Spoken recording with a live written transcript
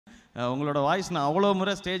உங்களோட வாய்ஸ் நான் அவ்வளோ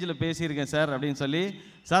முறை ஸ்டேஜில் பேசியிருக்கேன் சார் அப்படின்னு சொல்லி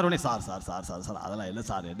சார் உடனே sir sir sir sir sir அதெல்லாம் இல்லை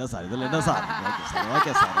சார் என்ன சார் இதில் என்ன sir okay sir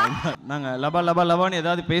okay sir நாங்கள் லபா லபா லபான்னு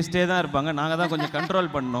ஏதாவது பேசிட்டே தான் இருப்பாங்க, நாங்கள் தான் கொஞ்சம் கண்ட்ரோல்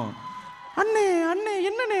பண்ணோம். அண்ணே அண்ணே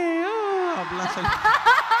என்னண்ணே அப்படிலாம் சொல்லி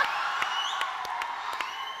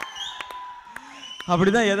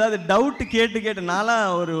அப்படிதான் ஏதாவது டவுட்டு கேட்டு நான்லாம்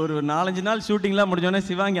ஒரு 4-5 நாள் ஷூட்டிங்லாம் முடிஞ்சோடனே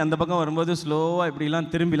சிவாங்கி அந்த பக்கம் வரும்போது ஸ்லோவாக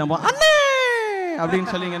இப்படிலாம் திரும்பிலாம் அண்ணே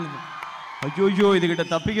அப்படின்னு சொல்லிங்க. ஐயோ இதுகிட்ட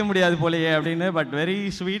தப்பிக்க முடியாது போலையே அப்படின்னு. But very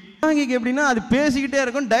sweet. சிவாங்கிக்கு எப்படின்னா அது பேசிக்கிட்டே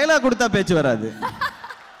இருக்கும், டைலாக் கொடுத்தா பேச்சு வராது.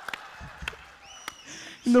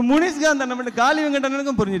 இந்த முனிஷ்காந்த் அண்ணன் மட்டும் காளி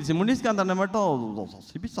வெங்கடனுக்கும் புரிஞ்சிருச்சு. முனிஷ்காந்த் அண்ணன் மட்டும்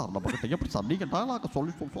சிபி சார் நம்ம எப்படி சார் நீங்க டைலாக்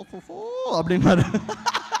சொல்லி அப்படின்னாரு.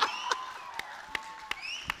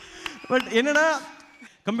 பட் என்னன்னா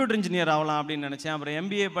கம்ப்யூட்டர் இன்ஜினியர் ஆகலாம் அப்படின்னு நினச்சேன். அப்புறம்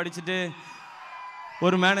MBA படிச்சுட்டு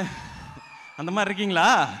ஒரு அந்த மாதிரி இருக்கீங்களா?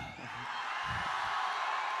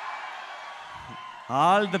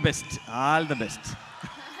 All the best all the best.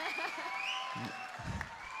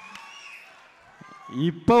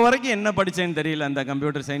 இப்போ வரைக்கும் என்ன படித்தேன்னு தெரியல அந்த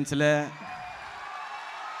கம்ப்யூட்டர் சயின்ஸில்.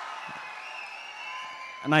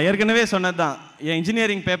 நான் ஏற்கனவே சொன்னது தான், என்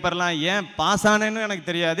இன்ஜினியரிங் பேப்பர்லாம் ஏன் பாஸ் ஆனேன்னு எனக்கு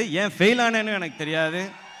தெரியாது, ஏன் ஃபெயில் ஆனேன்னு எனக்கு தெரியாது.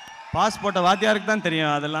 பாஸ்போர்ட்டை வாத்தியாருக்கு தான்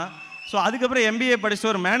தெரியும் அதெல்லாம். ஸோ அதுக்கப்புறம் MBA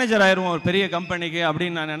படிச்சுட்டு ஒரு மேனேஜர் ஆயிடுவோம் ஒரு பெரிய கம்பெனிக்கு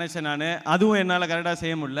அப்படின்னு நான் நினச்சேன். நான் அதுவும் என்னால் கரெக்டாக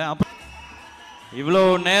செய்ய முடியல. அப்போ இவ்வளோ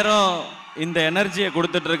நேரம் இந்த எனர்ஜியை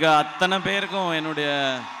கொடுத்துட்ருக்க அத்தனை பேருக்கும் என்னுடைய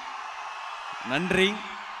நன்றி.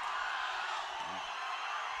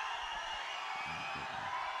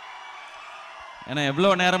 ஏன்னா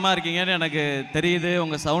எவ்வளோ நேரமாக இருக்கீங்கன்னு எனக்கு தெரியுது,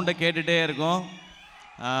 உங்கள் சவுண்டை கேட்டுகிட்டே இருக்கும்.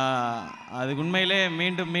 அதுக்கு உண்மையிலே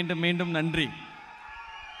மீண்டும் மீண்டும் மீண்டும் நன்றி.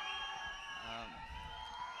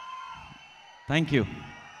 தேங்க்யூ.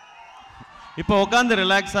 இப்போ உட்காந்து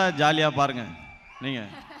ரிலாக்ஸாக ஜாலியாக பாருங்கள்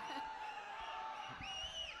நீங்கள்.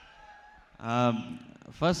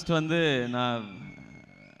 ஃபர்ஸ்ட் வந்து நான்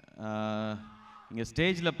இங்கே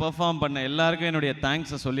ஸ்டேஜில் பெர்ஃபார்ம் பண்ண எல்லாருக்கும் என்னுடைய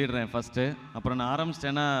தேங்க்ஸை சொல்லிடுறேன் ஃபஸ்ட்டு. அப்புறம் நான்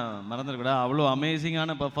ஆரம்பிச்சிட்டேன்னா மறந்துடக்கூடாது. அவ்வளோ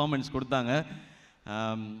அமேசிங்கான பெர்ஃபார்மன்ஸ் கொடுத்தாங்க.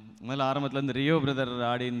 முதல்ல ஆரம்பத்துலேருந்து ரியோ பிரதர்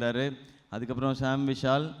ஆடி இருந்தார், அதுக்கப்புறம் சாம்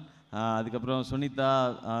விஷால், அதுக்கப்புறம் சுனிதா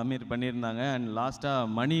அமீர் பண்ணியிருந்தாங்க, அண்ட்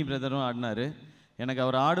லாஸ்ட்டாக மணி பிரதரும் ஆடினார். எனக்கு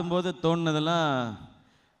அவர் ஆடும்போது தோணுனதெல்லாம்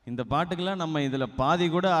இந்த பாட்டுக்கெல்லாம் நம்ம இதில் பாதி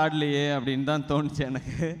கூட ஆடலையே அப்படின்னு தான் தோணுச்சு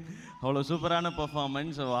எனக்கு. அவ்வளோ சூப்பரான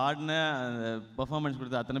பர்ஃபார்மன்ஸ். ஆடின அந்த பர்ஃபார்மன்ஸ்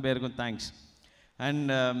கொடுத்த அத்தனை பேருக்கும் தேங்க்ஸ். அண்ட்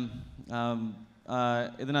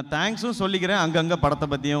இது நான் தேங்க்ஸும் சொல்லிக்கிறேன், அங்கங்கே படத்தை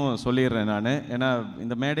பற்றியும் சொல்லிடுறேன் நான். ஏன்னா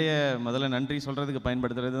இந்த மேடையை முதல்ல நன்றி சொல்கிறதுக்கு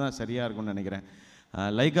பயன்படுத்துறது தான் சரியாக இருக்கும்னு நினைக்கிறேன்.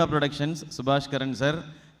 Lyca productions Subaskaran sir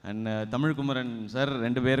and Tamilkumaran sir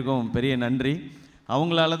 2 பேருக்கும் பெரிய நன்றி.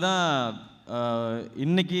 அவங்களால தான்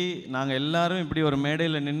இன்றைக்கி நாங்கள் எல்லோரும் இப்படி ஒரு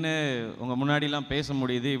மேடையில் நின்று உங்கள் முன்னாடிலாம் பேச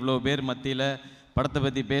முடியுது, இவ்வளோ பேர் மத்தியில் படத்தை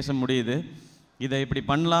பற்றி பேச முடியுது. இதை இப்படி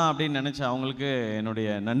பண்ணலாம் அப்படின்னு நினச்ச அவங்களுக்கு என்னுடைய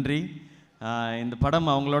நன்றி. இந்த படம்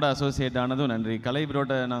அவங்களோட அசோசியேட் ஆனதும் நன்றி. கலை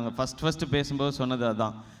ப்ரோட்ட நாங்கள் ஃபஸ்ட்டு பேசும்போது சொன்னது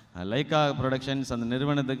அதுதான், லைகா ப்ரொடக்ஷன்ஸ் அந்த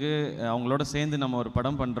நிறுவனத்துக்கு அவங்களோட சேர்ந்து நம்ம ஒரு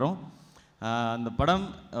படம் பண்ணுறோம். அந்த படம்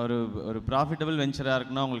ஒரு ப்ராஃபிட்டபிள் வெஞ்சராக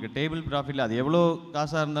இருக்குன்னா உங்களுக்கு டேபிள் ப்ராஃபிட்டில் அது எவ்வளோ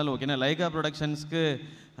காசாக இருந்தாலும் ஓகேனா. லைகா ப்ரொடக்ஷன்ஸ்க்கு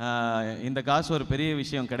இந்த காசு ஒரு பெரிய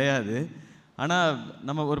விஷயம் கிடையாது. ஆனால்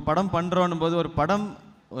நம்ம ஒரு படம் பண்ணுறோன்னும் போது ஒரு படம்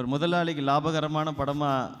ஒரு முதலாளிக்கு லாபகரமான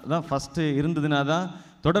படமாக தான் ஃபஸ்ட்டு இருந்ததுனா தான்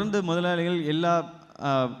தொடர்ந்து முதலாளிகள் எல்லா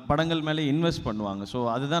படங்கள் மேலே இன்வெஸ்ட் பண்ணுவாங்க. ஸோ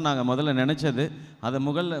அதுதான் நாங்கள் முதல்ல நினச்சது, அதை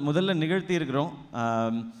முதல்ல நிகழ்த்தி இருக்கிறோம்.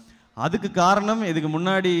 அதுக்கு காரணம் இதுக்கு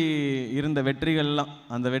முன்னாடி இருந்த வெற்றிகள்லாம்,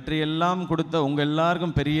 அந்த வெற்றியெல்லாம் கொடுத்த உங்கள்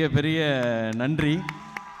எல்லாருக்கும் பெரிய பெரிய நன்றி.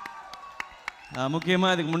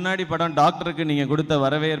 முக்கியமாக இதுக்கு முன்னாடி படம் டாக்டருக்கு நீங்கள் கொடுத்த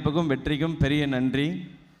வரவேற்புக்கும் வெற்றிக்கும் பெரிய நன்றி.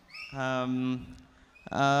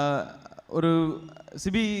 ஒரு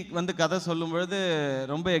சிபி வந்து கதை சொல்லும் பொழுது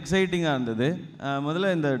ரொம்ப எக்ஸைட்டிங்காக இருந்தது.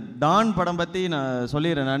 முதல்ல இந்த டான் படம் பற்றி நான்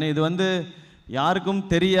சொல்லிடுறேன். நான் இது வந்து யாருக்கும்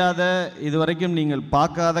தெரியாத, இது வரைக்கும் நீங்கள்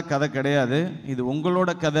பார்க்காத கதை கிடையாது. இது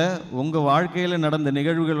உங்களோட கதை, உங்கள் வாழ்க்கையில் நடந்த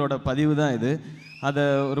நிகழ்வுகளோட பதிவு தான் இது. அதை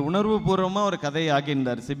ஒரு உணர்வுபூர்வமாக ஒரு கதையை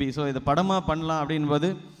ஆக்கியிருந்தார் சிபி. ஸோ இதை படமாக பண்ணலாம் அப்படின்போது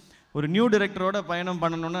ஒரு நியூ டைரக்டரோட பயணம்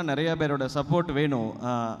பண்ணணுன்னா நிறையா பேரோட சப்போர்ட் வேணும்.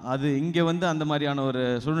 அது இங்கே வந்து அந்த மாதிரியான ஒரு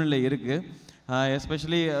சூழ்நிலை இருக்குது.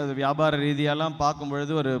 எஸ்பெஷலி அது வியாபார ரீதியாலாம் பார்க்கும்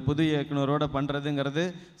பொழுது ஒரு புது இயக்குனரோட பண்ணுறதுங்கிறது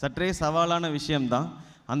சற்றே சவாலான விஷயம்தான்.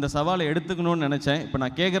 அந்த சவாலை எடுத்துக்கணும்னு நினச்சேன். இப்போ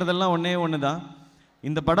நான் கேட்குறதெல்லாம் ஒன்று தான்,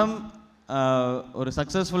 இந்த படம் ஒரு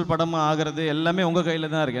சக்ஸஸ்ஃபுல் படமாக ஆகிறது எல்லாமே உங்கள்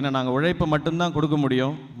கையில் தான் இருக்குது. ஏன்னா நாங்கள் உழைப்பை மட்டும்தான் கொடுக்க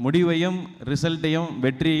முடியும், முடிவையும் ரிசல்ட்டையும்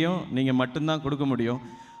வெற்றியையும் நீங்கள் மட்டும்தான் கொடுக்க முடியும்.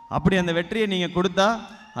 அப்படி அந்த வெற்றியை நீங்கள் கொடுத்தா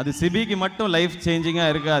அது சிபிக்கு மட்டும் லைஃப்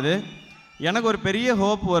சேஞ்சிங்காக இருக்காது, எனக்கு ஒரு பெரிய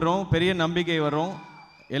ஹோப் வரும், பெரிய நம்பிக்கை வரும்,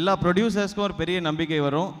 எல்லா ப்ரொடியூசர்ஸ்க்கும் ஒரு பெரிய நம்பிக்கை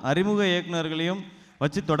வரும், அறிமுக இயக்குநர்களையும்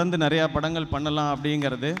வச்சு தொடர்ந்து நிறையா படங்கள் பண்ணலாம்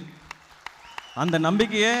அப்படிங்கிறது. அந்த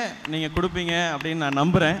நம்பிக்கையை நீங்கள் கொடுப்பீங்க அப்படின்னு நான்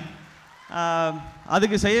நம்புகிறேன்.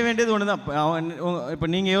 அதுக்கு செய்ய வேண்டியது ஒன்று தான். இப்போ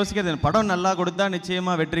நீங்கள் யோசிக்கிறது படம் நல்லா கொடுத்தா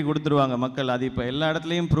நிச்சயமாக வெற்றி கொடுத்துருவாங்க மக்கள். அது இப்போ எல்லா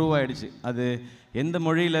இடத்துலையும் ப்ரூவ் ஆகிடுச்சு. அது எந்த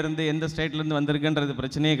மொழியிலேருந்து எந்த ஸ்டேட்லேருந்து வந்திருக்குன்றது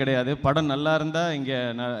பிரச்சனையே கிடையாது. படம் நல்லா இருந்தால் இங்கே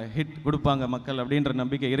ஹிட் கொடுப்பாங்க மக்கள் அப்படின்ற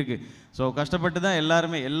நம்பிக்கை இருக்குது. ஸோ கஷ்டப்பட்டு தான்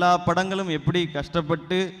எல்லாருமே எல்லா படங்களும் எப்படி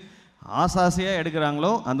கஷ்டப்பட்டு ஆசாசியாக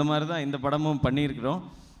எடுக்கிறாங்களோ அந்த மாதிரி தான் இந்த படமும் பண்ணியிருக்கிறோம்.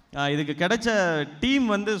 இதுக்கு கிடைச்ச டீம்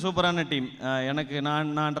வந்து சூப்பரான டீம். எனக்கு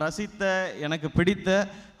நான் ரசித்த எனக்கு பிடித்த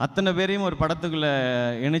அத்தனை பேரையும் ஒரு படத்துக்குள்ளே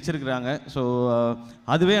இணைச்சிருக்கிறாங்க. ஸோ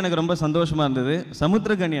அதுவே எனக்கு ரொம்ப சந்தோஷமாக இருந்தது.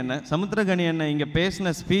 சமுத்திரகனி அண்ணன் இங்கே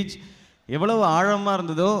பேசின ஸ்பீச் எவ்வளவு ஆழமாக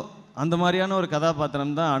இருந்ததோ அந்த மாதிரியான ஒரு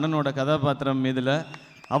கதாபாத்திரம் தான் அண்ணனோட கதாபாத்திரம். இதில்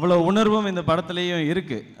அவ்வளோ உணர்வும் இந்த படத்துலேயும்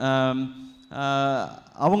இருக்குது.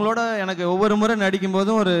 அவங்களோட எனக்கு ஒவ்வொரு முறை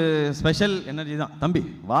நடிக்கும்போதும் ஒரு ஸ்பெஷல் எனர்ஜி தான். தம்பி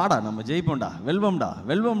வாடா நம்ம ஜெயிப்போம்டா,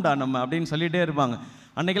 வெல்வம்டா நம்ம அப்படின்னு சொல்லிகிட்டே இருப்பாங்க.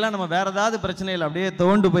 அன்றைக்கெல்லாம் நம்ம வேறு ஏதாவது பிரச்சனையில் அப்படியே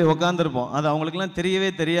தோண்டு போய் உக்காந்துருப்போம். அது அவங்களுக்குலாம்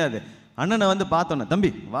தெரியவே தெரியாது. அண்ணனை வந்து பார்த்தோன்னே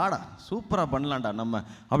தம்பி வாடா சூப்பராக பண்ணலாம்டா நம்ம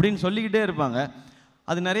அப்படின்னு சொல்லிக்கிட்டே இருப்பாங்க.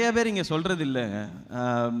 அது நிறைய பேர் இங்கே சொல்கிறது இல்லைங்க.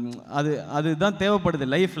 அதுதான் தேவைப்படுது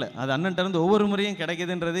லைஃப்பில். அது அண்ணன்கிட்டருந்து ஒவ்வொரு முறையும்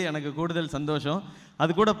கிடைக்குதுன்றது எனக்கு கூடுதல் சந்தோஷம்.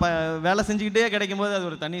 அது கூட வேலை செஞ்சுக்கிட்டே கிடைக்கும்போது அது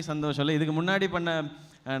ஒரு தனி சந்தோஷம் இல்லை. இதுக்கு முன்னாடி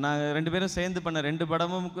நாங்கள் 2 பேரும் சேர்ந்து பண்ண 2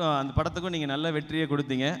 படமும் அந்த படத்துக்கும் நீங்கள் நல்ல வெற்றியை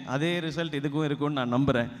கொடுத்தீங்க. அதே ரிசல்ட் இதுக்கும் இருக்கும்னு நான்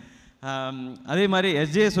நம்புகிறேன். அதே மாதிரி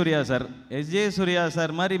எஸ்ஜே சூர்யா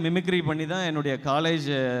சார் மாதிரி மிமிக்ரி பண்ணி தான் என்னுடைய காலேஜ்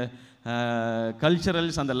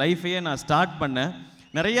கல்ச்சரல்ஸ் அந்த லைஃபையே நான் ஸ்டார்ட் பண்ணேன்.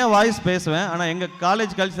 நிறையா வாய்ஸ் பேசுவேன். ஆனால் எங்கள்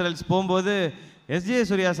காலேஜ் கல்ச்சரல்ஸ் போகும்போது எஸ்ஜே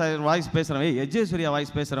சூர்யா சார் வாய்ஸ் பேசுகிறேன், எஸ்ஜே சூர்யா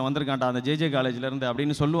வாய்ஸ் பேசுகிறேன் வந்திருக்காண்டா அந்த ஜேஜே காலேஜ்லேருந்து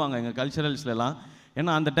அப்படின்னு சொல்லுவாங்க எங்கள் கல்ச்சரல்ஸ்லாம்.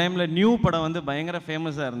 ஏன்னா அந்த டைமில் நியூ படம் வந்து பயங்கர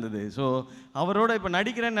ஃபேமஸாக இருந்தது. ஸோ அவரோட இப்போ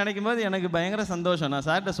நடிக்கிறேன்னு நினைக்கும் போது எனக்கு பயங்கர சந்தோஷம். நான்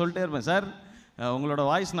சார்கிட்ட சொல்லிட்டே இருப்பேன், சார் உங்களோட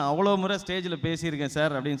வாய்ஸ் நான் அவ்வளோ முறை ஸ்டேஜில் பேசியிருக்கேன்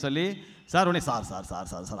சார் அப்படின்னு சொல்லி. சார் உடனே சார்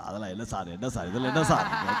அதெல்லாம் இல்லை சார், என்ன சார் இதில் என்ன சார்,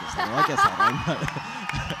 ஓகே சார்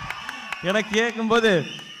எனக்கு கேட்கும்போது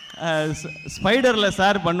ஸ்பைடரில்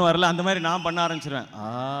சார் பண்ணுவார்ல அந்த மாதிரி நான் பண்ண ஆரம்பிச்சிருவேன்.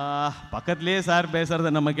 பக்கத்துலேயே சார் பேசுகிறத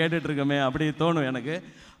நம்ம கேட்டுட்ருக்கோமே அப்படி தோணும் எனக்கு.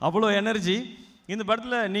 அவ்வளோ எனர்ஜி. இந்த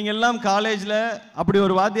படத்தில் நீங்கள் எல்லாம் காலேஜில் அப்படி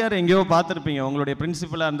ஒரு வாத்தியார் எங்கேயோ பார்த்துருப்பீங்க. உங்களுடைய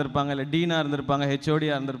பிரின்சிபலாக இருந்திருப்பாங்க, இல்லை டீனாக இருந்திருப்பாங்க,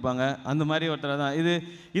 ஹெச்ஓடியாக இருந்திருப்பாங்க. அந்த மாதிரி ஒருத்தர் தான்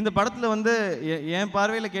இந்த படத்தில் வந்து என்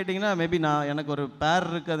பார்வையில் கேட்டிங்கன்னா மேபி எனக்கு ஒரு பேர்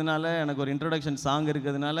இருக்கிறதுனால, எனக்கு ஒரு இன்ட்ரொடக்ஷன் சாங்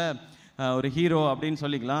இருக்கிறதுனால ஒரு ஹீரோ அப்படின்னு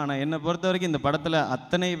சொல்லிக்கலாம். ஆனால் என்னை பொறுத்த வரைக்கும் இந்த படத்தில்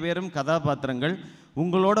அத்தனை பேரும் கதாபாத்திரங்கள்,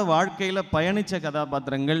 உங்களோட வாழ்க்கையில் பயணித்த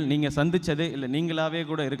கதாபாத்திரங்கள், நீங்கள் சந்தித்தது இல்லை நீங்களாகவே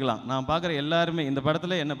கூட இருக்கலாம். நான் பார்க்குற எல்லாருமே இந்த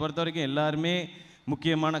படத்தில் என்னை பொறுத்த வரைக்கும் எல்லாருமே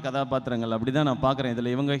முக்கியமான கதாபாத்திரங்கள் அப்படி தான் நான் பார்க்குறேன்.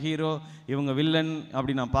 இதில் இவங்க ஹீரோ இவங்க வில்லன்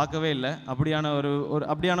அப்படி நான் பார்க்கவே இல்லை.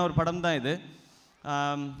 அப்படியான ஒரு படம் தான் இது.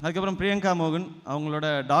 அதுக்கப்புறம் பிரியங்கா மோகன் அவங்களோட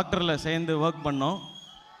டாக்டரில் சேர்ந்து ஒர்க் பண்ணோம்.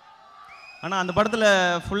 ஆனால் அந்த படத்தில்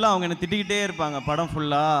ஃபுல்லாக அவங்க என்னை திட்டிக்கிட்டே இருப்பாங்க படம்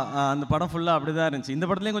ஃபுல்லாக. அந்த படம் ஃபுல்லாக அப்படி தான் இருந்துச்சு. இந்த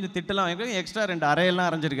படத்துலேயும் கொஞ்சம் திட்டலாம், எக்ஸ்ட்ரா 2 அறையெல்லாம்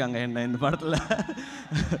அரைஞ்சிருக்காங்க என்ன இந்த படத்தில்.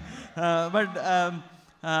 பட்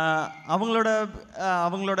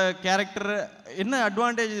அவங்களோட கேரக்டர் என்ன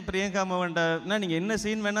அட்வான்டேஜ் பிரியங்கா மோகன்கிட்டனா, நீங்கள் என்ன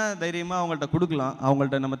சீன் வேணால் தைரியமாக அவங்கள்ட்ட கொடுக்கலாம்.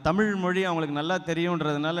 அவங்கள்ட்ட நம்ம தமிழ் மொழி அவங்களுக்கு நல்லா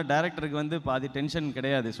தெரியுன்றதுனால டேரக்டருக்கு வந்து பாதி டென்ஷன்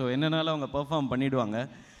கிடையாது. ஸோ என்னன்னாலும் அவங்க பெர்ஃபார்ம் பண்ணிவிடுவாங்க.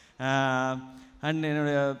 அண்ட்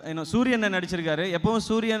என்னோட சூரியன் நடிச்சிருக்காரு. எப்போவும்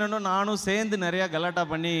சூரியனும் நானும் சேர்ந்து நிறையா கலாட்டா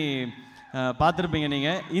பண்ணி பார்த்துருப்பீங்க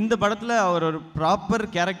நீங்கள். இந்த படத்தில் அவர் ஒரு ப்ராப்பர்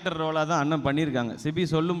கேரக்டர் ரோலாக தான் அண்ணன் பண்ணியிருக்காங்க. சிபி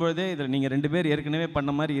சொல்லும்போதே இதில் நீங்கள் 2 பேர் ஏற்கனவே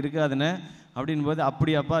பண்ண மாதிரி இருக்காதுன்னு அப்படின் போது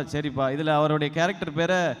அப்படியாப்பா சரிப்பா. இதில் அவருடைய கேரக்டர்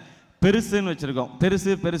பேரை பெருசுன்னு வச்சுருக்கோம்.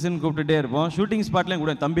 பெருசுன்னு கூப்பிட்டுட்டே இருப்போம். ஷூட்டிங் ஸ்பாட்லேயும்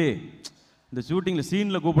கூட தம்பி இந்த ஷூட்டிங்கில்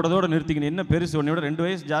சீனில் கூப்பிட்றதோடு நிறுத்திக்கணும், என்ன பெருசு உன்னையோட 2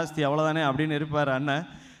 வயசு ஜாஸ்தி அவ்வளோதானே அப்படின்னு இருப்பார் அண்ணன்.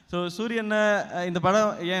 ஸோ சூரியனை இந்த படம்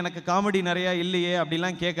எனக்கு காமெடி நிறையா இல்லையே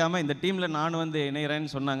அப்படிலாம் கேட்காம இந்த டீமில் நான் வந்து இணைகிறேன்னு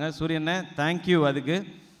சொன்னாங்க. சூரியனை தேங்க்யூ. அதுக்கு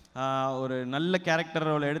ஒரு நல்ல கேரக்டர்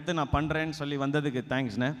ரோல் எடுத்து நான் பண்ணுறேன்னு சொல்லி வந்ததுக்கு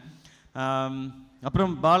தேங்க்ஸ்ண்ணே.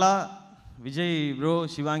 அப்புறம் பாலா, விஜய் ப்ரோ,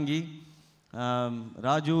 சிவாங்கி,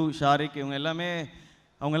 ராஜு, ஷாரிக் அவங்க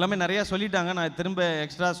எல்லாமே நிறையா சொல்லிட்டாங்க. நான் திரும்ப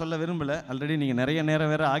எக்ஸ்ட்ரா சொல்ல விரும்பலை. ஆல்ரெடி நீங்கள் நிறைய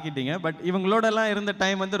நேரம் வேறு ஆக்கிட்டீங்க. பட் இவங்களோடலாம் இருந்த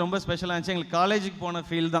டைம் வந்து ரொம்ப ஸ்பெஷலாக இருந்துச்சு. எங்களுக்கு காலேஜுக்கு போன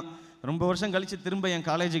ஃபீல் தான். ரொம்ப வருஷம் கழித்து திரும்ப என்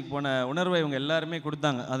காலேஜுக்கு போன உணர்வை இவங்க எல்லாருமே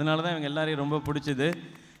கொடுத்தாங்க. அதனால தான் இவங்க எல்லாரையும் ரொம்ப பிடிச்சிது.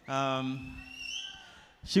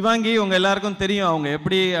 சிவாங்கி உங்கள் எல்லாருக்கும் தெரியும் அவங்க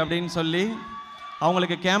எப்படி அப்படின்னு சொல்லி.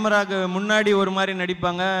 அவங்களுக்கு கேமராவுக்கு முன்னாடி ஒரு மாதிரி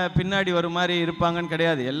நடிப்பாங்க, பின்னாடி ஒரு மாதிரி இருப்பாங்கன்னு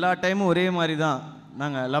கிடையாது. எல்லா டைமும் ஒரே மாதிரி தான்.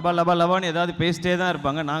 நாங்கள் லபான்னு ஏதாவது பேசிட்டே தான்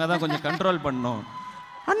இருப்பாங்க. நாங்கள் தான் கொஞ்சம் கண்ட்ரோல் பண்ணோம்.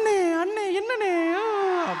 அண்ணே என்னண்ணே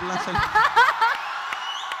அப்படிலாம் சொல்லி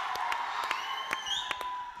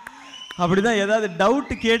அப்படிதான் ஏதாவது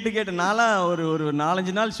டவுட்டு கேட்டு நான்லாம் ஒரு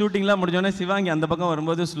 4-5 நாள் ஷூட்டிங்லாம் முடிஞ்சோடனே சிவாங்கி அந்த பக்கம்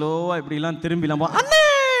வரும்போது ஸ்லோவாக இப்படிலாம் திரும்பிலாம் அண்ணே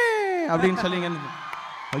அப்படின்னு சொல்லிங்க.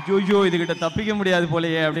 ஐயோ இதுகிட்ட தப்பிக்க முடியாது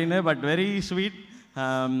போலையே அப்படின்னு. But very sweet.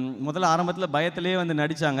 முதல்ல ஆரம்பத்தில் பயத்திலே வந்து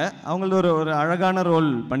நடித்தாங்க. அவங்களது ஒரு அழகான ரோல்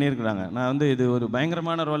பண்ணியிருக்கிறாங்க. நான் வந்து இது ஒரு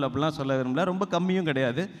பயங்கரமான ரோல் அப்படிலாம் சொல்ல விரும்பல, ரொம்ப கம்மியும்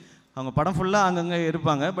கிடையாது. அவங்க படம் ஃபுல்லாக அங்கங்கே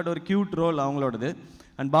இருப்பாங்க, பட் ஒரு cute role அவங்களோடது.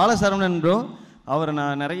 And Bala Saravanan bro, அவரை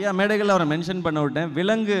நான் நிறையா மேடைகளில் அவரை மென்ஷன் பண்ண விட்டேன்.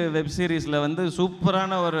 விலங்கு வெப் சீரிஸில் வந்து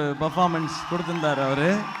சூப்பரான ஒரு பர்ஃபார்மன்ஸ் கொடுத்துருந்தார் அவர்.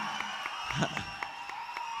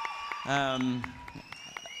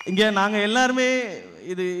 இங்கே நாங்கள் எல்லாருமே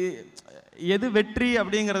இது எது வெற்றி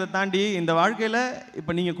அப்படிங்கிறத தாண்டி இந்த வாழ்க்கையில்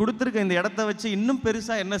இப்போ நீங்கள் கொடுத்துருக்க இந்த இடத்த வச்சு இன்னும்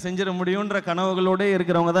பெருசாக என்ன செஞ்சிட முடியுன்ற கனவுகளோடு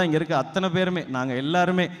இருக்கிறவங்க தான் இங்கே இருக்க அத்தனை பேருமே, நாங்கள்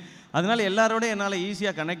எல்லாருமே. அதனால் எல்லாரோட என்னால்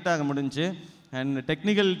ஈஸியாக கனெக்ட் ஆக முடிஞ்சு. And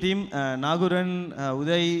technical team நாகுரன்,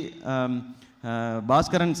 Uday,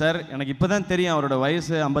 Bhaskaran sir, எனக்கு இப்போ தான் தெரியும் அவரோட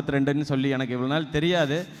வயசு 52ன்னு சொல்லி. எனக்கு இவ்வளோ நாள்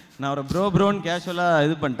தெரியாது. நான் அவரை ப்ரோன்னு கேஷுவலாக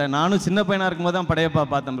இது பண்ணிட்டேன். நானும் சின்ன பையனாக இருக்கும்போது தான் படையப்பா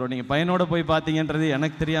பார்த்தேன் ப்ரோ. நீங்கள் பையனோட போய் பார்த்தீங்கன்றது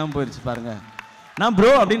எனக்கு தெரியாமல் போயிடுச்சு பாருங்கள். நான் ப்ரோ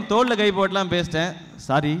அப்படின்னு தோளில் கை போட்டலாம் பேசிட்டேன்.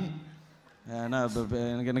 சாரி, நான்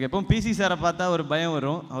எனக்கு எப்பவும் பிசி சாரை பார்த்தா ஒரு பயம்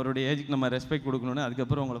வரும், அவருடைய ஏஜுக்கு நம்ம ரெஸ்பெக்ட் கொடுக்கணுன்னு.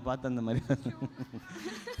 அதுக்கப்புறம் உங்களை பார்த்து அந்த மாதிரி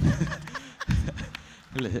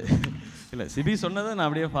இல்லை சிபி சொன்னதை நான்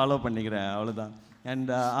அப்படியே ஃபாலோ பண்ணிக்கிறேன், அவ்வளோதான். அண்ட்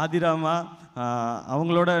ஆதிராமா,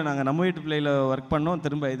 அவங்களோட நாங்கள் நம்ம வீட்டு பிள்ளையில் ஒர்க் பண்ணோம்,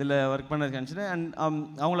 திரும்ப இதில் ஒர்க் பண்ண நினச்சிட்டேன். அண்ட்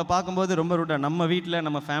அவங்கள பார்க்கும்போது ரொம்ப ரூட்டாக நம்ம வீட்டில்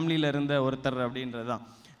நம்ம ஃபேமிலியில் இருந்த ஒருத்தர் அப்படின்றது தான்.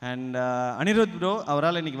 அண்ட் அனிருத் ப்ரோ,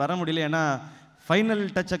 அவரால் இன்றைக்கி வர முடியல, ஏன்னா ஃபைனல்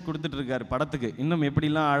டச்சை கொடுத்துட்ருக்காரு படத்துக்கு, இன்னும்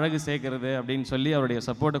எப்படிலாம் அழகு சேர்க்கறது அப்படின்னு சொல்லி அவருடைய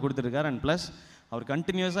சப்போர்ட்டை கொடுத்துருக்காரு. அண்ட் ப்ளஸ் அவர்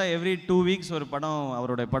கண்டினியூஸாக எவ்ரி 2 வீக்ஸ் ஒரு படம்,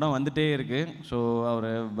 அவருடைய படம் வந்துகிட்டே இருக்குது. ஸோ அவர்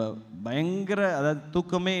பயங்கர, அதாவது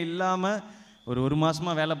தூக்கமே இல்லாமல் ஒரு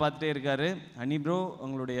மாதமாக வேலை பார்த்துட்டே இருக்கார். அனி ப்ரோ,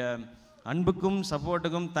 உங்களுடைய அன்புக்கும்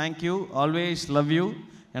சப்போர்ட்டுக்கும் தேங்க்யூ, ஆல்வேஸ் லவ் யூ.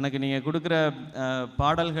 எனக்கு நீங்கள் கொடுக்குற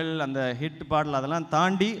பாடல்கள், அந்த ஹிட் பாடல், அதெல்லாம்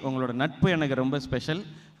தாண்டி உங்களோட நட்பு எனக்கு ரொம்ப ஸ்பெஷல்,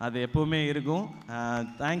 அது எப்போவுமே இருக்கும்.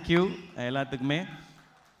 தேங்க்யூ எல்லாத்துக்குமே.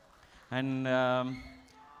 அண்ட்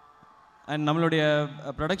நம்மளுடைய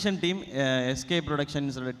ப்ரொடக்ஷன் டீம், எஸ்கே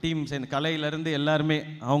ப்ரொடக்ஷன்ஸோட டீம் சேர்ந்து கலையிலேருந்து எல்லாருமே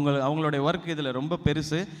அவங்களுடைய ஒர்க் இதில் ரொம்ப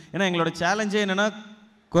பெருசு. ஏன்னா எங்களோட சேலஞ்சே என்னென்னா,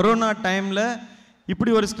 கொரோனா டைமில்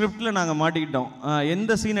இப்படி ஒரு ஸ்கிரிப்டில் நாங்கள் மாட்டிக்கிட்டோம்.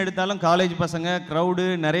 எந்த சீன் எடுத்தாலும் காலேஜ் பசங்க, க்ரௌடு,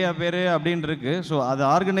 நிறையா பேர் அப்படின்னு இருக்குது. ஸோ அதை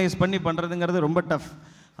ஆர்கனைஸ் பண்ணி பண்ணுறதுங்கிறது ரொம்ப டஃப்.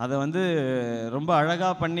 அதை வந்து ரொம்ப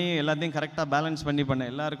அழகாக பண்ணி எல்லாத்தையும் கரெக்டாக பேலன்ஸ் பண்ண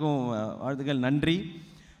எல்லாருக்கும் வாழ்த்துக்கள், நன்றி.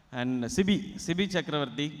 அண்ட் சிபி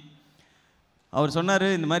சக்கரவர்த்தி, அவர் சொன்னார்,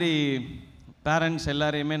 இந்த மாதிரி பேரண்ட்ஸ்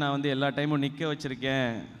எல்லாரையுமே நான் வந்து எல்லா டைமும் நிற்க வச்சுருக்கேன்,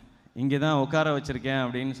 இங்கே தான் உட்கார வச்சுருக்கேன்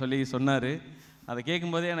அப்படின்னு சொல்லி சொன்னார். அதை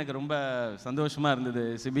கேட்கும்போதே எனக்கு ரொம்ப சந்தோஷமாக இருந்தது.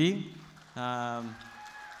 சிபி,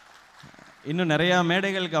 இன்னும் நிறையா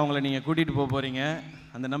மேடைகளுக்கு அவங்கள நீங்கள் கூட்டிகிட்டு போக போகிறீங்க,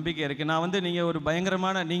 அந்த நம்பிக்கை இருக்குது. நான் வந்து நீங்கள் ஒரு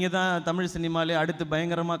பயங்கரமான, நீங்கள் தான் தமிழ் சினிமாலே அடுத்து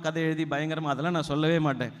பயங்கரமாக கதை எழுதி பயங்கரமாக, அதெல்லாம் நான் சொல்லவே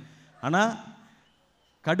மாட்டேன். ஆனால்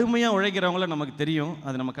கடுமையாக உழைக்கிறவங்கள நமக்கு தெரியும்,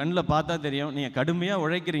 அது நம்ம கண்ணில் பார்த்தா தெரியும். நீங்கள் கடுமையாக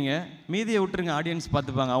உழைக்கிறீங்க, மீதியை விட்டுருங்க, ஆடியன்ஸ்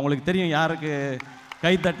பார்த்துப்பாங்க. அவங்களுக்கு தெரியும் யாருக்கு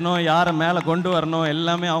கை தட்டணும், யாரை மேலே கொண்டு வரணும்,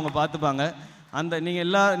 எல்லாமே அவங்க பார்த்துப்பாங்க. அந்த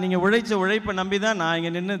நீங்கள் உழைச்ச உழைப்பை நம்பி தான் நான்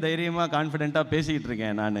இங்கே நின்று தைரியமாக கான்ஃபிடெண்ட்டாக பேசிக்கிட்டு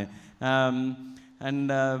இருக்கேன் நான்.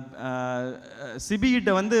 அண்ட்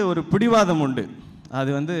சிபிகிட்ட வந்து ஒரு பிடிவாதம் உண்டு. அது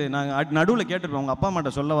வந்து நாங்கள் நடுவில் கேட்டுருப்போம், உங்கள் அப்பா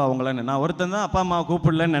அம்மாட்ட சொல்லவா அவங்களன்னு. நான் ஒருத்தன் தான் அப்பா அம்மாவை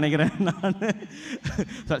கூப்பிடலன்னு நினைக்கிறேன் நான்.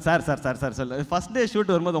 சார் சொல்ல, ஃபஸ்ட் டே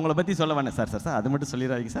ஷூட் வரும்போது உங்களை பற்றி சொல்ல வேணேன் சார் அது மட்டும்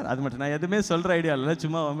சொல்லிடுறாங்க சார், அது மட்டும். நான் எதுவுமே சொல்கிற ஐடியா இல்லை,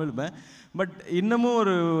 சும்மா வம்பிழுப்பேன். பட் இன்னமும்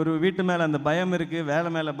ஒரு வீட்டு மேலே அந்த பயம் இருக்குது,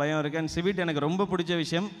 வேலை மேலே பயம் இருக்குது. அண்ட் சிபிட் எனக்கு ரொம்ப பிடிச்ச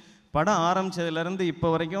விஷயம், படம் ஆரம்பித்ததுலேருந்து இப்போ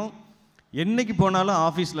வரைக்கும் என்றைக்கு போனாலும்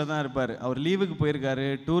ஆஃபீஸில் தான் இருப்பார். அவர் லீவுக்கு போயிருக்காரு,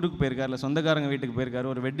 டூருக்கு போயிருக்காரு, இல்லை சொந்தக்காரங்க வீட்டுக்கு போயிருக்காரு,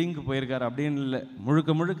 ஒரு வெட்டிங்க்கு போயிருக்காரு அப்படின்னு இல்லை.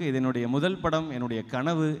 முழுக்க இது என்னுடைய முதல் படம், என்னுடைய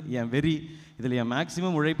கனவு, என் வெறி, இதில் என்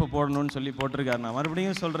மேக்ஸிமம் உழைப்பை போடணும்னு சொல்லி போட்டிருக்காரு. நான்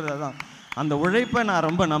மறுபடியும் சொல்கிறது அதான், அந்த உழைப்பை நான்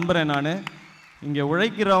ரொம்ப நம்புகிறேன். நான் இங்கே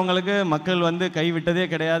உழைக்கிறவங்களுக்கு மக்கள் வந்து கைவிட்டதே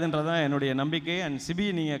கிடையாதுன்றதான் என்னுடைய நம்பிக்கை. அண்ட் சிபி,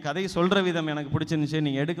 நீங்கள் கதை சொல்கிற விதம் எனக்கு பிடிச்சிருந்துச்சு.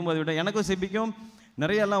 நீங்கள் எடுக்கும்போது விட எனக்கும் சிபிக்கும்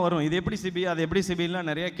நிறையெல்லாம் வரும், இது எப்படி சிபி, அது எப்படி சிபிலாம்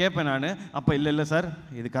நிறைய கேட்பேன் நான். அப்போ இல்லை சார்,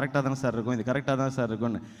 இது கரெக்டாக தானே சார் இருக்கும், இது கரெக்டாக தான் சார்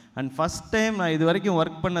இருக்கும்னு. அண்ட் ஃபஸ்ட் டைம் நான் இது வரைக்கும்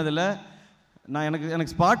ஒர்க் பண்ணதில் நான்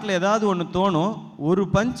எனக்கு ஸ்பாட்டில் ஏதாவது ஒன்று தோணும், ஒரு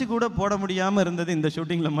பஞ்சு கூட போட முடியாமல் இருந்தது இந்த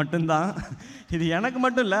ஷூட்டிங்கில் மட்டும்தான். இது எனக்கு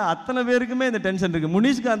மட்டும் இல்லை, அத்தனை பேருக்குமே இந்த டென்ஷன் இருக்குது.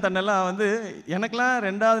 முனிஷ்காந்த் அண்ணெல்லாம் வந்து எனக்கெலாம்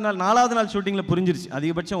 2வது நாள் 4வது நாள் ஷூட்டிங்கில் புரிஞ்சிருச்சு.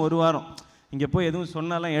 அதிகபட்சம் 1 வாரம் இங்கே போய் எதுவும்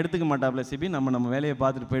சொன்னாலாம் எடுத்துக்க மாட்டாப்ல சிபி, நம்ம வேலையை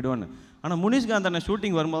பார்த்துட்டு போய்டுவோன்னு. ஆனால் முனிஷ்காந்த் அண்ணன்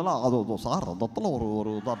ஷூட்டிங் வரும்போதெல்லாம் அதோ சார் ரத்தத்தில்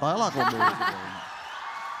ஒரு டயலாக் வந்து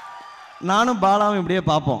நானும் பாலாவும் இப்படியே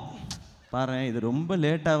பார்ப்போம், பாரு இது ரொம்ப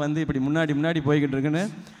லேட்டாக வந்து இப்படி முன்னாடி போய்கிட்டு இருக்குன்னு.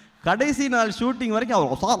 கடைசி நாள் ஷூட்டிங் வரைக்கும்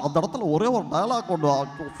அவர் சார் அந்த இடத்துல ஒரே ஒரு டயலாக் கொண்டு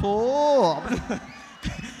ஸோ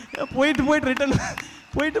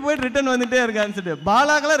போயிட்டு ரிட்டன் வந்துகிட்டே இருக்கான்னு சொல்லிட்டு.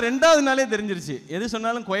 பாலாக்கெல்லாம் 2வது நாளே தெரிஞ்சிருச்சு, எது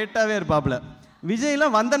சொன்னாலும் குவைட்டாகவே இருப்பாப்புல.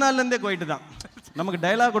 விஜய்லாம் வந்த நாள்லேருந்தே குவைட்டு தான், நமக்கு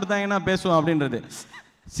டைலாக் கொடுத்தாங்கன்னா பேசுவோம் அப்படின்றது.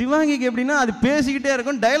 சிவாங்கிக்கு எப்படின்னா அது பேசிக்கிட்டே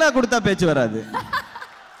இருக்கும், டைலாக் கொடுத்தா பேச்சு வராது.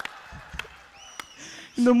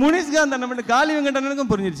 இந்த முனிஷ்காந்த் அண்ணன் மட்டும், காளி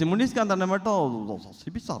வெங்கடனுக்கும் புரிஞ்சிருச்சு. முனிஷ்காந்த் அண்ணன் மட்டும்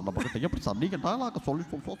சிபி சார் நம்ம எப்படி சார் நீங்க டைலாக சொல்லி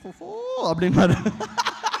அப்படின்னாரு.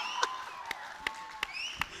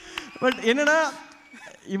 பட் என்னன்னா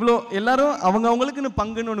இவ்வளோ எல்லாரும் அவங்களுக்குன்னு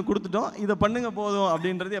பங்குன்னு ஒன்று கொடுத்துட்டோம், இதை பண்ணுங்க போதும்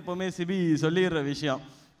அப்படின்றது எப்போவுமே சிபி சொல்லிடுற விஷயம்.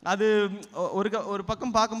 அது ஒரு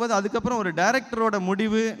பக்கம் பார்க்கும்போது அதுக்கப்புறம் ஒரு டைரக்டரோட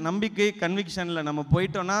முடிவு, நம்பிக்கை, கன்விக்ஷனில் நம்ம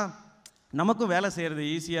போயிட்டோன்னா நமக்கும் வேலை செய்கிறது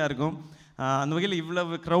ஈஸியாக இருக்கும். அந்த வகையில்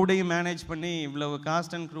இவ்வளவு க்ரௌடையும் மேனேஜ் பண்ணி, இவ்வளவு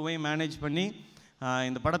காஸ்ட் அண்ட் க்ரூவையும் மேனேஜ் பண்ணி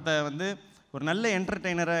இந்த படத்தை வந்து ஒரு நல்ல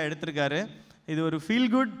என்டர்டெய்னராக எடுத்திருக்காரு. இது ஒரு ஃபீல்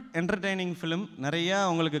குட் என்டர்டெய்னிங் ஃபிலிம். நிறையா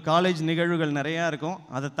உங்களுக்கு காலேஜ் நிகழ்வுகள் நிறையா இருக்கும்.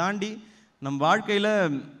 அதை தாண்டி நம் வாழ்க்கையில்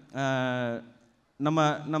நம்ம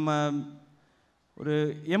ஒரு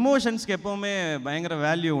எமோஷன்ஸ்க்கு எப்போவுமே பயங்கர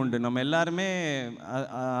வேல்யூ உண்டு. நம்ம எல்லாருமே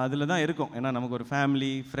அதில் தான் இருக்கும். ஏன்னா நமக்கு ஒரு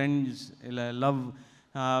ஃபேமிலி, ஃப்ரெண்ட்ஸ், இல்லை லவ்,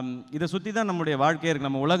 இதை சுற்றி தான் நம்முடைய வாழ்க்கையே இருக்குது.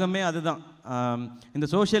 நம்ம உலகமே அதுதான். இந்த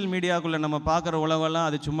சோஷியல் மீடியாவுக்குள்ளே நம்ம பார்க்குற உலகம்லாம்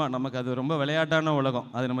அது சும்மா நமக்கு அது ரொம்ப விளையாட்டான உலகம்.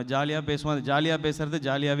 அது நம்ம ஜாலியாக பேசுவோம், அது ஜாலியாக பேசுகிறது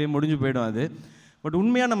ஜாலியாகவே முடிஞ்சு போயிடும் அது. பட்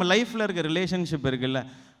உண்மையாக நம்ம லைஃப்பில் இருக்க ரிலேஷன்ஷிப் இருக்குல்ல,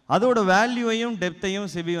 அதோட வேல்யூவையும்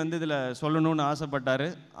டெப்த்தையும் சிபி வந்து இதில் சொல்லணும்னு ஆசைப்பட்டார்.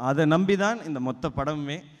 அதை நம்பி தான் இந்த மொத்த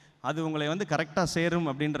படமுமே. அது உங்களை வந்து கரெக்டாக சேரும்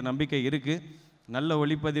அப்படின்ற நம்பிக்கை இருக்குது. நல்ல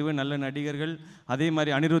ஒளிப்பதிவு, நல்ல நடிகர்கள், அதே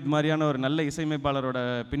மாதிரி அனிருத் மாதிரியான ஒரு நல்ல இசையமைப்பாளரோட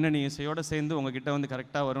பின்னணி இசையோடு சேர்ந்து உங்ககிட்ட வந்து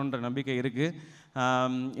கரெக்டாக வரும்ன்ற நம்பிக்கை இருக்குது.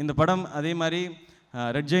 இந்த படம் அதே மாதிரி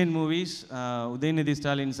red Jain movies, Udhayanidhi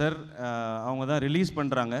Stalin sir அவங்க தான் ரிலீஸ்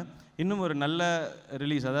பண்ணுறாங்க. இன்னும் ஒரு நல்ல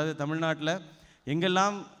ரிலீஸ், அதாவது தமிழ்நாட்டில்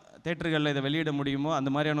எங்கெல்லாம் தேட்டர்களில் இதை வெளியிட முடியுமோ அந்த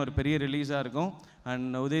மாதிரியான ஒரு பெரிய ரிலீஸாக இருக்கும்.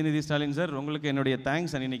 அண்ட் உதயநிதி ஸ்டாலின் சார் உங்களுக்கு என்னுடைய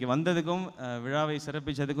தேங்க்ஸ். அண்ட் இன்றைக்கி வந்ததுக்கும் விழாவை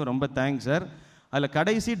சிறப்பித்ததுக்கும் ரொம்ப தேங்க்ஸ் சார். அதில்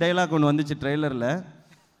கடைசி டைலாக் ஒன்று வந்துச்சு ட்ரெய்லரில்,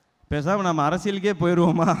 பேசாமல் நம்ம அரசியலுக்கே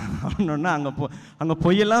போயிடுவோமா அப்படின்னோன்னா, அங்கே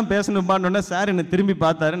பொய்யெல்லாம் பேசணும்பான்னொன்னே சார் என்னை திரும்பி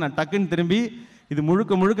பார்த்தாரு. நான் டக்குன்னு திரும்பி, இது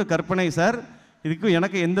முழுக்க முழுக்க கற்பனை சார், இதுக்கும்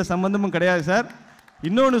எனக்கு எந்த சம்மந்தமும் கிடையாது சார்.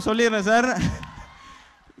 இன்னொன்று சொல்லிடுறேன் சார்,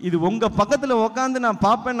 இது உங்கள் பக்கத்தில் உட்காந்து நான்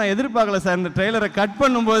பார்ப்பேன் நான் எதிர்பார்க்கல சார். இந்த ட்ரெய்லரை கட்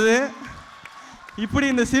பண்ணும்போது இப்படி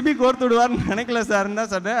இந்த சிபி கோர்த்து விடுவார்னு நினைக்கல சார்ன்னு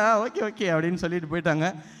தான் சொன்னேன். ஓகே ஓகே அப்படின்னு சொல்லிட்டு போயிட்டாங்க.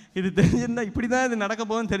 இது தெரிஞ்சிருந்தால் இப்படி தான் இது நடக்க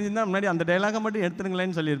போகுதுன்னு தெரிஞ்சிருந்தால் முன்னாடி அந்த டைலாகை மட்டும்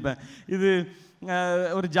எடுத்துருங்களேன்னு சொல்லியிருப்பேன். இது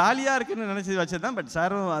ஒரு ஜாலியாக இருக்குன்னு நினச்சி வச்சது தான். பட்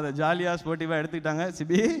சாரும் அதை ஜாலியாக ஸ்போர்ட்டிவாக எடுத்துக்கிட்டாங்க.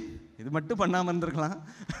 சிபி இது மட்டும் பண்ணாமல் இருந்திருக்கலாம்.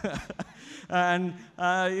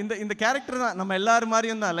 அண்ட் இந்த கேரக்டர் தான் நம்ம எல்லாரும்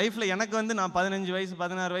மாதிரியும் தான் லைஃப்பில். எனக்கு வந்து நான் 15 வயசு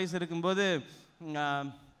 16 வயசு இருக்கும்போது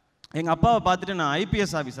எங்கள் அப்பாவை பார்த்துட்டு நான்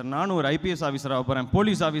ஐபிஎஸ் ஆஃபீஸர், நானும் ஒரு ஐபிஎஸ் ஆஃபீஸர் ஆக போகிறேன்,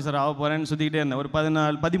 போலீஸ் ஆஃபீஸர் ஆக போகிறேன்னு சுற்றிக்கிட்டே இருந்தேன். ஒரு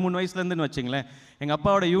 13 வயசுலேருந்துன்னு வச்சிங்களேன். எங்கள்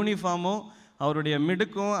அப்பாவோட யூனிஃபார்மும் அவருடைய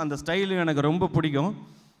மிடுக்கும் அந்த ஸ்டைலும் எனக்கு ரொம்ப பிடிக்கும்.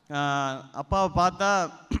 அப்பாவை பார்த்தா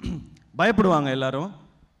பயப்படுவாங்க எல்லோரும்.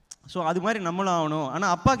 ஸோ அது மாதிரி நம்மளும் ஆகணும்.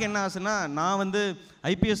 ஆனால் அப்பாவுக்கு என்ன ஆசைன்னா, நான் வந்து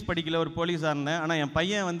ஐபிஎஸ் படிக்கல, ஒரு போலீஸாக இருந்தேன். ஆனால் என்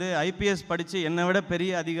பையன் வந்து ஐபிஎஸ் படித்து என்னை விட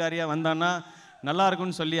பெரிய அதிகாரியாக வந்தான்னா நல்லா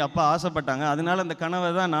இருக்கும்னு சொல்லி அப்பா ஆசைப்பட்டாங்க. அதனால அந்த கனவை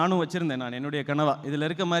தான் நானும் வச்சுருந்தேன். நான் என்னுடைய கனவா இதில்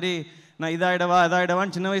இருக்க மாதிரி நான்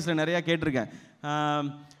இதாகிடவான்னு சின்ன வயசில் நிறையா கேட்டிருக்கேன்.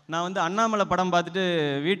 நான் வந்து அண்ணாமலை படம் பார்த்துட்டு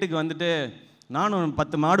வீட்டுக்கு வந்துட்டு நானும்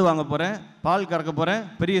 10 மாடு வாங்க போகிறேன், பால் கறக்க போகிறேன்,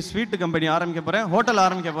 பெரிய ஸ்வீட்டு கம்பெனி ஆரம்பிக்க போகிறேன், ஹோட்டல்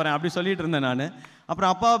ஆரம்பிக்க போகிறேன் அப்படி சொல்லிட்டு இருந்தேன் நான்.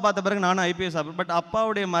 அப்புறம் அப்பாவை பார்த்த பிறகு நானும் ஐபிஎஸ் ஆஃபீஸர். பட்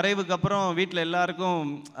அப்பாவுடைய மறைவுக்கு அப்புறம் வீட்டில் எல்லாருக்கும்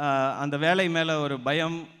அந்த வேலை மேலே ஒரு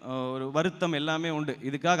பயம், ஒரு வருத்தம் எல்லாமே உண்டு.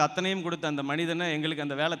 இதுக்காக அத்தனையும் கொடுத்த அந்த மனிதனை எங்களுக்கு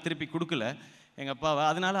அந்த வேலை திருப்பி கொடுக்கல எங்கள் அப்பாவை.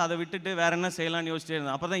 அதனால் அதை விட்டுட்டு வேறு என்ன செய்யலாம்னு யோசிச்சிட்டே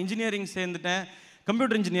இருந்தேன். அப்போ தான் இன்ஜினியரிங் சேர்ந்துட்டேன்,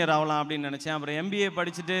 கம்ப்யூட்டர் இன்ஜினியர் ஆகலாம் அப்படின்னு நினச்சேன். அப்புறம் எம்பிஏ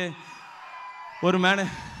படிச்சுட்டு ஒரு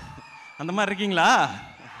அந்த மாதிரி இருக்கீங்களா?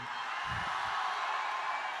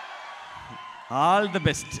 All the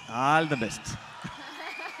best, all the best.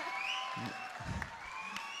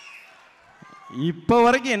 இப்போ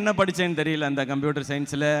வரைக்கும் என்ன படித்தேன்னு தெரியல அந்த கம்ப்யூட்டர்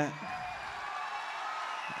சயின்ஸில்.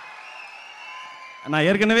 நான்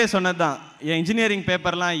ஏற்கனவே சொன்னது தான், என் இன்ஜினியரிங்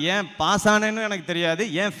பேப்பர்லாம் ஏன் பாஸ் ஆனேன்னு எனக்கு தெரியாது,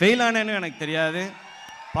 ஏன் ஃபெயில் ஆனேன்னு எனக்கு தெரியாது.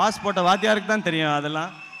 பாஸ் போட்ட வாத்தியாருக்கு தான் தெரியும்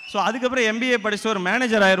அதெல்லாம். ஸோ அதுக்கப்புறம் எம்பிஏ படிச்சுட்டு ஒரு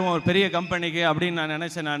மேனேஜர் ஆயிடுவோம் ஒரு பெரிய கம்பெனிக்கு அப்படின்னு நான்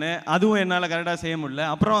நினச்சேன். நான் அதுவும் என்னால் கரெக்டாக செய்ய முடியல.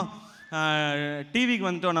 அப்புறம் டிவிக்கு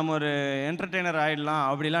வந்துட்டோம், நம்ம ஒரு என்டர்டெய்னர் ஆகிடலாம்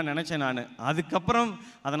அப்படிலாம் நினச்சேன் நான். அதுக்கப்புறம்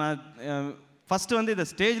அதை நான் ஃபஸ்ட்டு வந்து இந்த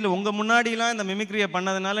ஸ்டேஜில் உங்கள் முன்னாடிலாம் இந்த மிமிக்ரியை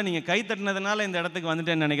பண்ணதுனால, நீங்கள் கை தட்டினதுனால இந்த இடத்துக்கு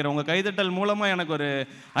வந்துட்டேன்னு நினைக்கிறேன். உங்கள் கைத்தட்டல் மூலமாக எனக்கு ஒரு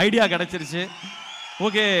ஐடியா கிடச்சிருச்சு.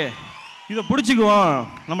 ஓகே, இதை பிடிச்சிக்குவோம்,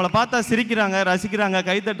 நம்மளை பார்த்தா சிரிக்கிறாங்க, ரசிக்கிறாங்க,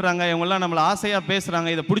 கைத்தட்டுறாங்க, இவங்கெல்லாம் நம்மளை ஆசையாக பேசுகிறாங்க,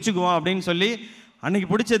 இதை பிடிச்சிக்குவோம் அப்படின்னு சொல்லி அன்றைக்கி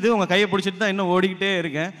பிடிச்சது உங்கள் கையை பிடிச்சிட்டு தான் இன்னும் ஓடிக்கிட்டே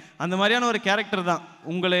இருக்கேன். அந்த மாதிரியான ஒரு கேரக்டர் தான்,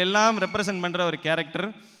 உங்களை எல்லாம் ரெப்ரசன்ட் பண்ணுற ஒரு கேரக்டர்.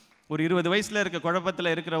 ஒரு 20 வயசில் இருக்க குழப்பத்தில்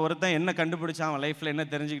இருக்கிற ஒருத்தன் என்ன கண்டுபிடிச்சான், அவன் லைஃப்பில் என்ன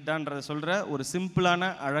தெரிஞ்சுக்கிட்டான்றதை சொல்கிற ஒரு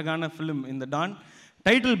சிம்பிளான அழகான ஃபிலிம் இந்த டான்.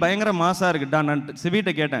 டைட்டில் பயங்கர மாசாக இருக்குது. டான், நான்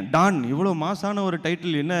சிவிட்ட கேட்டேன், டான் இவ்வளோ மாசான ஒரு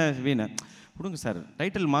டைட்டில் என்ன சிவின்னு. கொடுங்க சார்,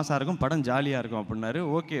 டைட்டில் மாசாக இருக்கும், படம் ஜாலியாக இருக்கும் அப்படின்னாரு.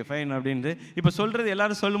 ஓகே ஃபைன் அப்படின்ட்டு இப்போ சொல்கிறது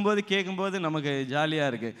எல்லாரும் சொல்லும்போது கேட்கும்போது நமக்கு ஜாலியாக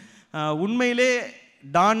இருக்குது. உண்மையிலே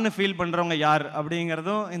டான்னு ஃபீல் பண்ணுறவங்க யார்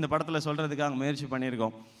அப்படிங்கிறதும் இந்த படத்தில் சொல்கிறதுக்காக முயற்சி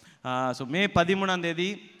பண்ணியிருக்கோம். ஸோ மே 13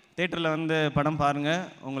 தேட்டரில் வந்து படம் பாருங்கள்,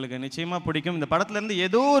 உங்களுக்கு நிச்சயமாக பிடிக்கும். இந்த படத்துலேருந்து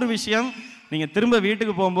ஏதோ ஒரு விஷயம் நீங்கள் திரும்ப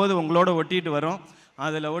வீட்டுக்கு போகும்போது உங்களோட ஒட்டிட்டு வரும்.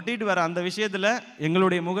 அதில் ஒட்டிட்டு வர அந்த விஷயத்தில்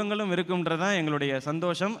எங்களுடைய முகங்களும் இருக்கும்ன்றது தான் எங்களுடைய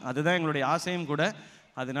சந்தோஷம், அதுதான் எங்களுடைய ஆசையும் கூட.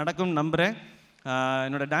 அது நடக்கும் நம்புகிறேன்.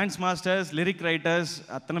 என்னோட டான்ஸ் மாஸ்டர்ஸ், லிரிக் ரைட்டர்ஸ்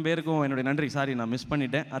அத்தனை பேருக்கும் என்னுடைய நன்றி. சாரி, நான் மிஸ்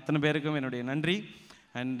பண்ணிட்டேன். அத்தனை பேருக்கும் என்னுடைய நன்றி.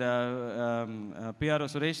 And PRO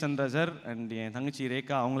Suresh Chandra sir and என் தங்கச்சி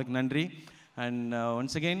ரேகா, அவங்களுக்கு நன்றி. அண்ட்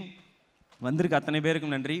ஒன்ஸ் அகெயின் வந்திருக்க அத்தனை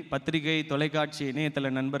பேருக்கும் நன்றி. பத்திரிகை, தொலைக்காட்சி, இணையதள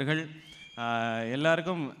நண்பர்கள்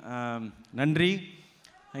எல்லாருக்கும் நன்றி.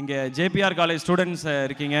 இங்கே ஜேபிஆர் காலேஜ் ஸ்டூடெண்ட்ஸ்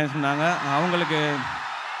இருக்கீங்க சொன்னாங்க, அவங்களுக்கு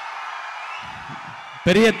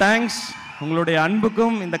பெரிய தேங்க்ஸ். உங்களுடைய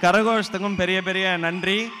அன்புக்கும் இந்த கரகோஷத்துக்கும் பெரிய பெரிய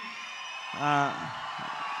நன்றி.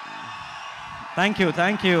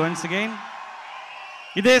 Thank you once again.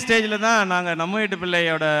 இதே ஸ்டேஜில் தான் நாங்கள் நம்ம வீட்டு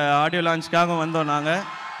பிள்ளையோட ஆடியோ லான்ச்சுக்காக வந்தோம். நாங்கள்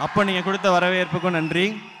அப்போ நீங்கள் கொடுத்த வரவேற்புக்கும் நன்றி.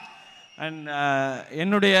 அண்ட்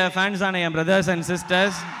என்னுடைய ஃபேன்ஸான என் பிரதர்ஸ் அண்ட்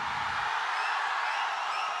சிஸ்டர்ஸ்,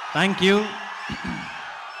 தேங்க்யூ.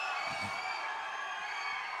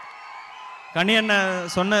 கனி அண்ணன்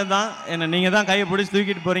சொன்னது தான், என்னை நீங்கள் தான் கையை பிடிச்சி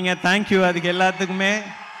தூக்கிட்டு போகிறீங்க. தேங்க்யூ. அதுக்கு எல்லாத்துக்குமே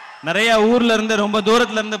நிறையா ஊர்லேருந்து ரொம்ப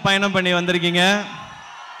தூரத்துலேருந்து பயணம் பண்ணி வந்திருக்கீங்க.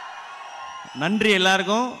 நன்றி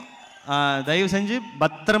எல்லாருக்கும். தயவு செஞ்சு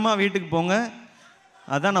பத்திரமா வீட்டுக்கு போங்க.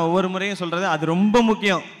 அதான் நான் ஒவ்வொரு முறையும் சொல்கிறது, அது ரொம்ப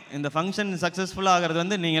முக்கியம். இந்த ஃபங்க்ஷன் சக்ஸஸ்ஃபுல்லாக ஆகிறது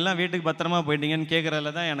வந்து நீங்கள் எல்லாம் வீட்டுக்கு பத்திரமா போயிட்டீங்கன்னு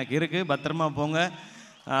கேட்குறதுல தான் எனக்கு இருக்குது. பத்திரமா போங்க,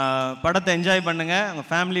 படத்தை என்ஜாய் பண்ணுங்கள், உங்கள்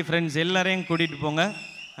ஃபேமிலி ஃப்ரெண்ட்ஸ் எல்லாரையும் கூட்டிகிட்டு போங்க.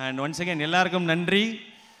 அண்ட் ஒன்ஸ் அகெயின் எல்லாருக்கும் நன்றி.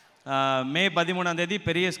 மே 13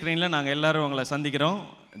 பெரிய ஸ்க்ரீனில் நாங்கள் எல்லோரும் உங்களை சந்திக்கிறோம்.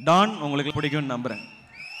 டான் உங்களுக்கு பிடிக்கும்னு நம்புகிறேன்.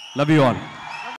 Love you all.